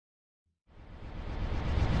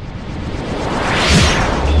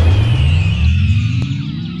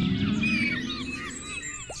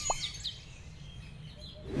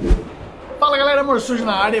Morsugio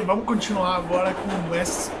na área, vamos continuar agora com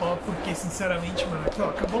essa top, porque sinceramente, mano, aqui ó,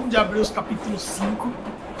 acabamos de abrir os capítulos 5,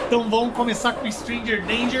 então vamos começar com Stranger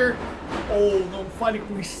Danger, ou Não Fale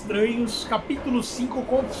com Estranhos, capítulo 5,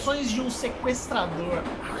 Confissões de um Sequestrador.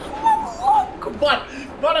 Louco,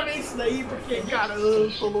 bora ver isso daí, porque, cara,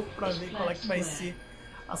 eu tô louco pra ver qual é que vai ser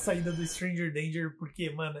a saída do Stranger Danger, porque,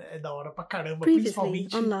 mano, é da hora pra caramba,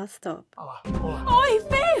 principalmente... on last stop. Olha lá, olha lá. Oi,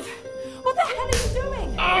 Viv! What the hell are you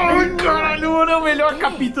doing? Ai, caralho, mano, é o melhor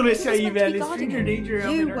capítulo esse aí, velho. Stranger Danger é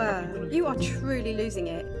o melhor capítulo. You are truly losing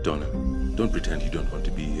it. Donna, don't pretend you don't want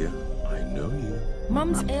to be here. I know you.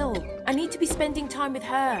 Mum's ill. I need to be spending time with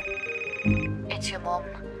her. It's your mom.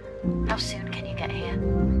 How soon can you get here?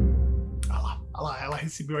 Olha lá, ela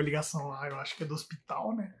recebeu a ligação lá, eu acho que é do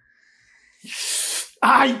hospital, né?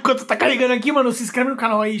 Ah, enquanto tá carregando aqui, mano, se inscreve no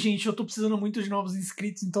canal aí, gente. Eu tô precisando muito de novos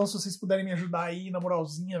inscritos, então se vocês puderem me ajudar aí, na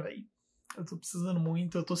moralzinha, velho. Eu tô precisando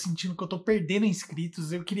muito, eu tô sentindo que eu tô perdendo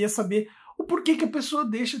inscritos. Eu queria saber o porquê que a pessoa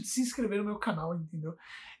deixa de se inscrever no meu canal, entendeu?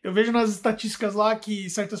 Eu vejo nas estatísticas lá que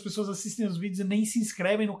certas pessoas assistem os vídeos e nem se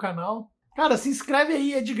inscrevem no canal. Cara, se inscreve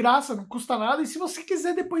aí, é de graça, não custa nada. E se você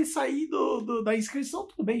quiser depois sair da inscrição,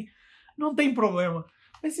 tudo bem. Não tem problema.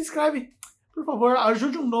 Mas se inscreve, por favor,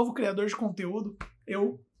 ajude um novo criador de conteúdo.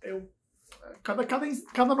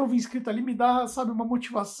 Cada novo inscrito ali me dá, sabe, uma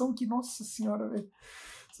motivação que, nossa senhora, velho.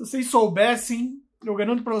 Se vocês soubessem, eu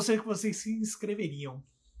garanto pra vocês que vocês se inscreveriam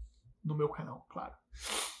no meu canal, claro.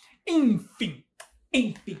 Enfim.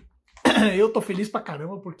 Eu tô feliz pra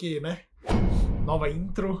caramba porque, né, nova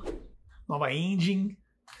intro, nova engine,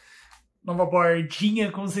 nova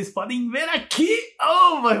bordinha, como vocês podem ver aqui.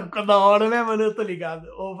 Oh, vai ficar da hora, né, mano? Eu tô ligado.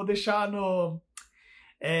 Eu vou deixar no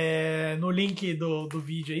link do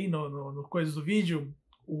vídeo aí, no coisa do vídeo,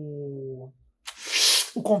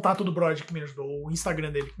 o contato do Brody que me ajudou, o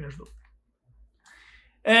Instagram dele que me ajudou.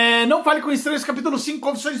 Não Fale com Estranhos, capítulo 5,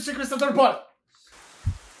 Confissões de Sequestrador, bora!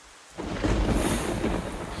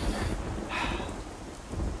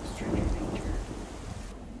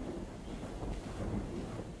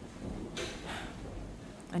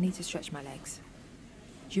 I need to stretch my legs.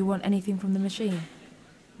 Do you want anything from the machine?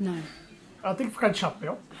 No. Ela tem que ficar de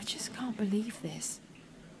chapéu. I just can't believe this.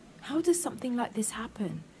 How does something like this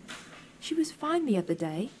happen? She was fine the other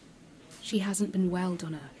day. She hasn't been well,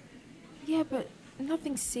 Donna. Yeah, but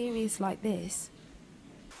nothing serious like this.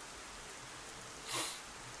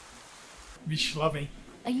 Vixe, lá vem.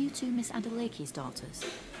 Are you two Miss Adelake's daughters?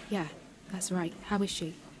 Yeah, that's right. How is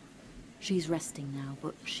she? She's resting now,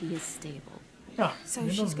 but she is stable. Ah, So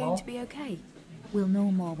she's going to be okay? We'll know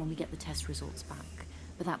more when we get the test results back,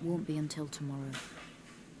 but that won't be until tomorrow.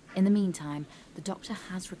 In the meantime, the doctor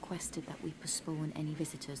has requested that we postpone any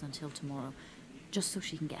visitors until tomorrow, just so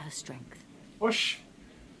she can get her strength. Oxe.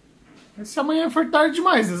 Mas se amanhã for tarde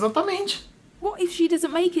demais, exatamente. What if she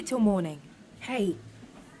doesn't make it till morning? Hey,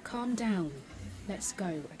 calm down. Let's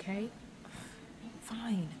go, okay?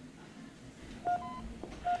 Fine.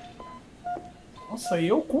 Nossa,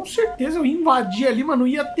 eu com certeza eu invadi ali, mas não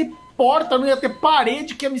ia ter porta, não ia ter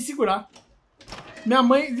parede que ia me segurar. Minha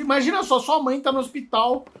mãe, imagina só, sua mãe tá no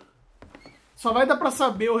hospital, só vai dar pra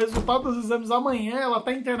saber o resultado dos exames amanhã, ela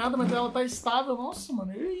tá internada, mas ela tá estável. Nossa,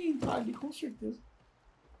 mano, eu ia entrar ali com certeza.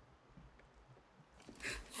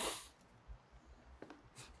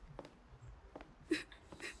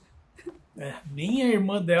 Nem a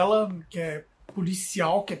irmã dela, que é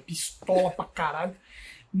policial, que é pistola pra caralho,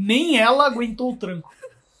 nem ela aguentou o tranco.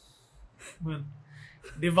 Mano,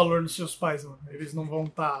 dê valor nos seus pais, mano. Eles não vão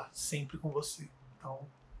estar sempre com você. Então,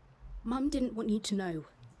 Mum didn't want you to know.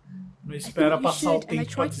 não I espera thought you passar o should, and I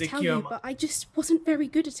tempo pra tried to dizer tell que you, ama. but I just wasn't very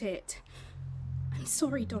good at it. I'm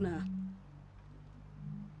sorry, Donna.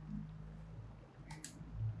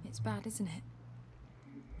 It's bad, isn't it?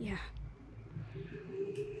 Yeah.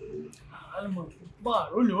 Caralho, mano, que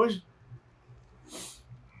barulho hoje.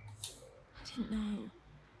 I didn't know.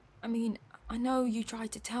 I mean, I know you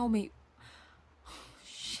tried to tell me. Oh,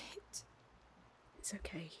 shit. It's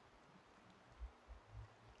okay.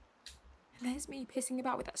 And there's me pissing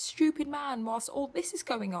about with that stupid man whilst all this is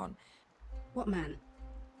going on. What man?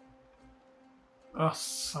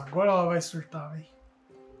 Nossa, agora ela vai surtar, velho.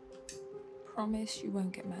 Promise you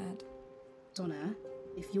won't get mad. Donna,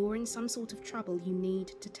 if you're in some sort of trouble, you need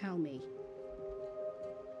to tell me.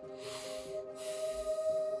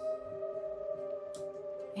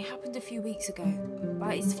 It happened a few weeks ago,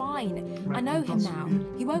 but it's fine. I know him now.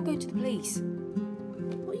 He won't go to the police.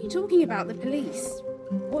 What are you talking about, the police?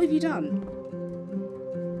 What have you done?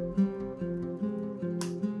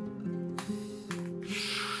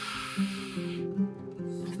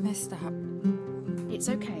 I've messed up. It's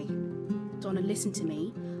okay. Donna, listen to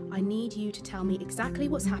me. I need you to tell me exactly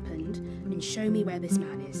what's happened and show me where this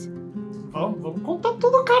man is. Vamos contar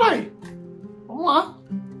tudo, caralho. Vamos lá.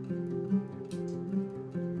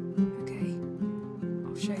 Okay,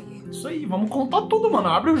 I'll show you. Isso aí, vamos contar tudo, mano.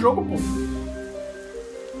 Abre o jogo, pô.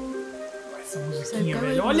 Olha essa musiquinha,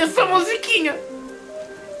 velho. Olha essa musiquinha.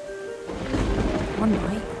 One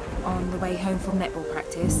night, on the way home from netball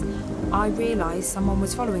practice, I realised someone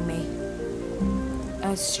was following me.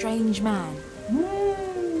 A strange man.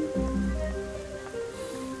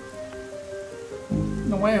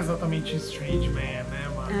 Não é exatamente strange man, né,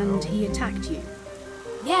 mano? And he attacked you.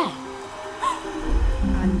 Yeah.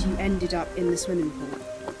 And you ended up in the swimming pool.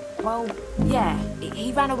 Well, yeah.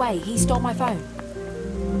 He ran away. He stole my phone.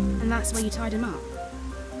 And that's where you tied him up?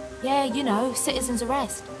 Yeah, you know, citizen's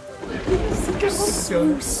arrest.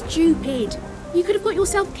 So stupid. You could have got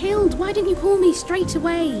yourself killed. Why didn't you call me straight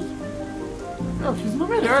away? Eu fiz uma I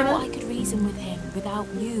melhor, thought né? I could reason with him without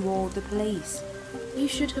you or the police. You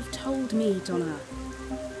should have told me, Donna.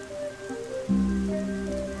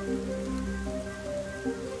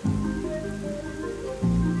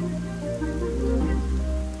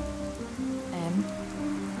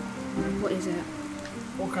 What is it?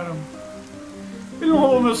 Pô, caramba. Ele não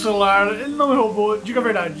roubou meu celular, ele não me roubou. Diga a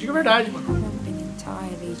verdade, mano. I'm not being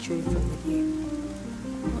entirely truthful with you.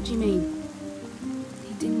 What do you mean?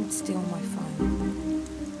 He didn't steal my phone.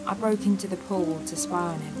 I broke into the pool to spy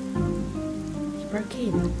on him. He broke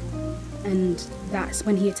in. And that's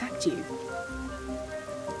when he attacked you.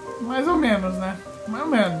 Mais ou menos, né? Mais ou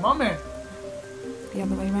menos. The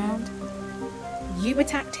other way round? You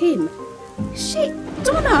attacked him? Shit,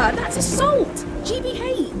 Donna, that's assault!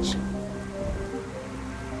 GBH!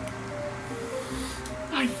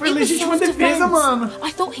 Ai, foi It was legítima defesa, self-defense. mano.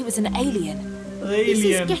 I thought he was an alien. This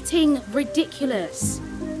is getting ridiculous.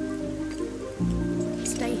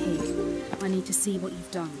 Stay here. I need to see what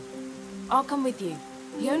you've done. I'll come with you.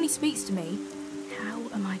 He only speaks to me. How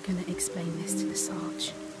am I going to explain this to the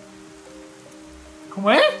Sarge? Como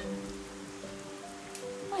é?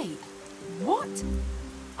 Wait, what?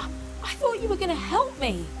 I thought you were going to help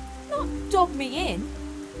me, not dob me in.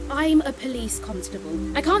 I'm a police constable.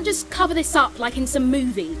 I can't just cover this up like in some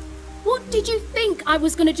movie. What did you think I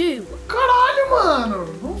was gonna do? Caralho,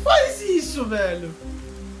 mano. Não faz isso, velho.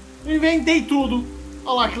 Eu inventei tudo.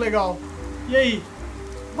 Olha lá que legal. E aí?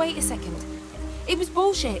 Wait a second. It was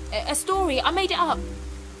bullshit. A story. I made it up.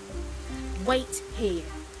 Wait here.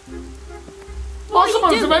 Nossa, you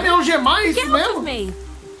mano, você doing? vai me algemar isso Get off mesmo? of me.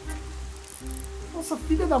 Nossa,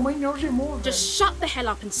 filha da mãe me algemou, velho. Just shut the hell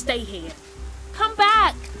up and stay here. Come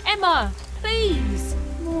back, Emma, please.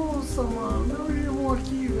 Nossa, mano, me algemou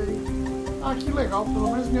aqui, velho. Ah, que legal.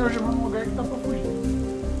 Pelo menos me algemou num lugar que dá pra fugir.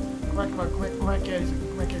 Como é que é isso aqui?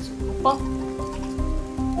 Como é que é isso aqui? Opa!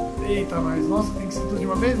 Eita, mas nossa, tem que ser tudo de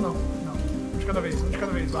uma vez? Não. Não. Um de cada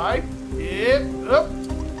vez, Vai. E... Up.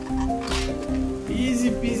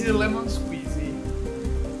 Easy peasy lemon squeezy.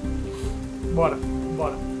 Bora.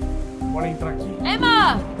 Bora entrar aqui.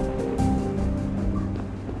 Emma!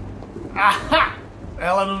 Ahá!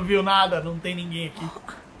 Ela não viu nada, não tem ninguém aqui.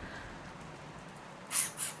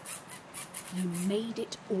 You made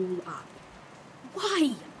it all up.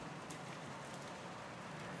 Why?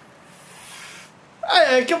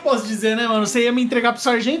 É que eu posso dizer, né, mano? Você ia me entregar pro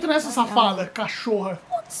sargento, né, essa safada? Cachorra.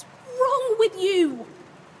 What's wrong with you?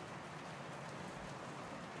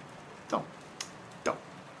 Então.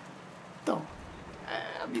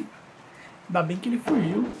 É, amigo. Ainda bem que ele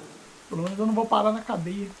fugiu. Pelo menos eu não vou parar na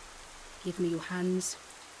cadeia. Give me your hands.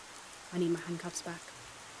 I need my handcuffs back.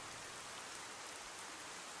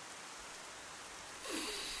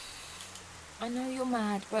 I know you're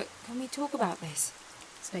mad, but can we talk about this?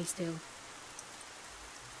 Stay still.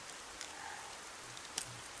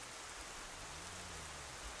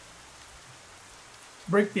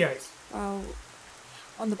 Break the ice. Well,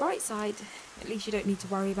 on the bright side, at least you don't need to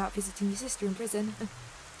worry about visiting your sister in prison.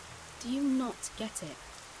 Do you not get it?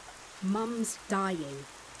 Mum's dying,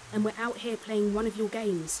 and we're out here playing one of your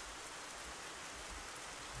games.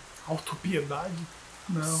 Autopiedade?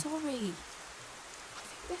 Não. Sorry. I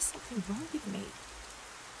think there's something wrong with me.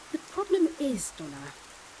 The problem is, Donna,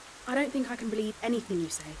 I don't think I can believe anything you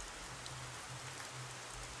say.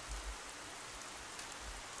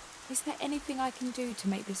 Is there anything I can do to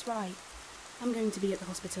make this right? I'm going to be at the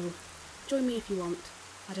hospital. Join me if you want.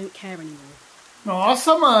 I don't care anymore.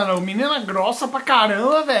 Nossa, mano, menina grossa pra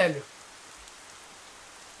caramba, velho.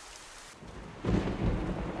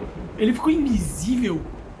 Ele ficou invisível?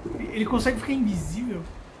 Ele consegue ficar invisível?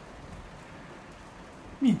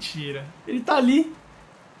 Mentira. Ele tá ali.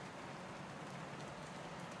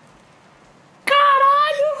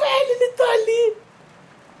 Caralho, velho, ele tá ali.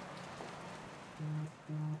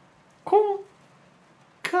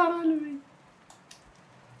 Caralho, velho.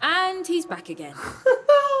 And he's back again.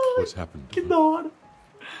 What's happened? Que da hora.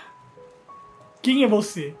 Quem é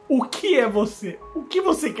você? O que é você? O que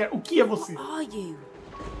você quer? O que é você? What are you?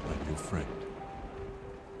 I'm your friend.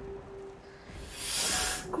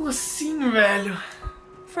 Como assim, velho?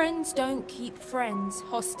 Friends don't keep friends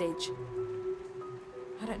hostage.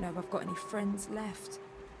 I don't know if I've got any friends left.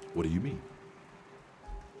 What do you mean?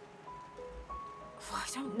 I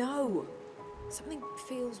don't know. Something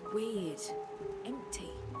feels weird. Empty.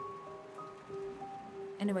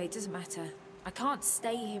 Anyway, it doesn't matter. I can't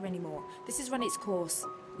stay here anymore. This has run its course.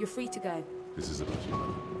 You're free to go. This is about your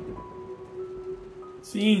mother.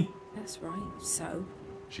 Sim. That's right. So?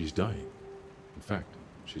 She's dying. In fact,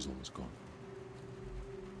 she's almost gone.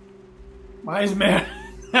 Mais merda.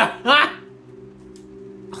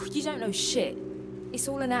 Oh, you don't know shit. It's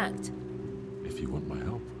all an act. If you want my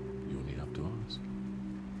help, you only have to ask.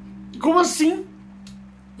 Como assim?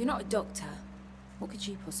 You're not a doctor. What could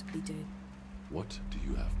you possibly do? What do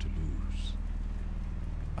you have to lose?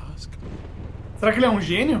 Ask me. Será que ele é um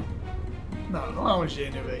gênio? Não, não é um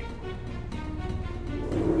gênio, velho.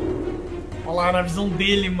 Olha lá na visão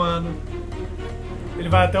dele, mano. Ele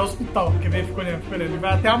vai até o hospital. Quer ver? Fica olhando, fica olhando. Ele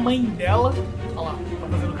vai até a mãe dela. Olha lá, tá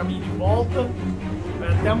fazendo o caminho de volta.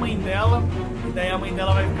 Vai até a mãe dela. E daí a mãe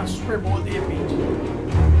dela vai ficar super boa de repente.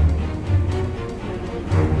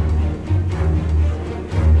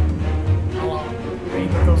 Olha lá,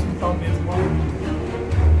 indo até o hospital mesmo, ó.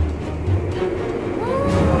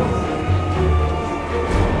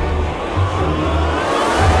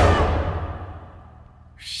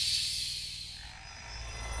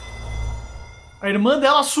 A irmã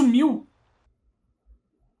dela sumiu.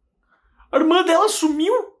 A irmã dela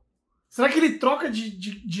sumiu? Será que ele troca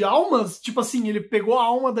de almas? Tipo assim, ele pegou a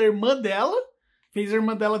alma da irmã dela, fez a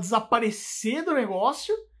irmã dela desaparecer do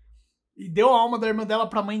negócio e deu a alma da irmã dela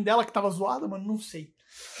pra mãe dela que tava zoada, mano? Não sei.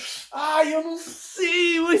 Ai, eu não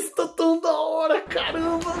sei, mas tá tão da hora.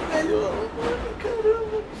 Caramba, velho. Mano,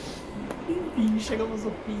 caramba. Enfim, chegamos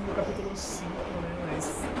ao fim do capítulo 5, né?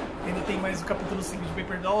 Mas ainda tem mais o capítulo 5 de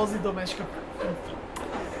Paper Dolls e Domestic. Enfim.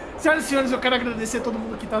 Senhoras e senhores, eu quero agradecer a todo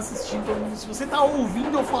mundo que está assistindo, todo mundo. Se você está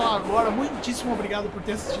ouvindo eu falar agora, muitíssimo obrigado por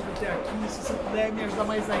ter assistido até aqui. Se você puder me ajudar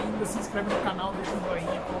mais ainda, se inscreve no canal, deixa um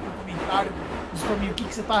joinha, coloca um comentário, diz pra mim o que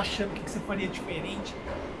você está achando, o que você faria diferente.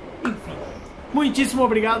 Enfim, muitíssimo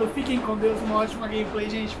obrigado, fiquem com Deus, uma ótima gameplay,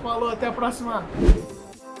 gente. Falou, até a próxima!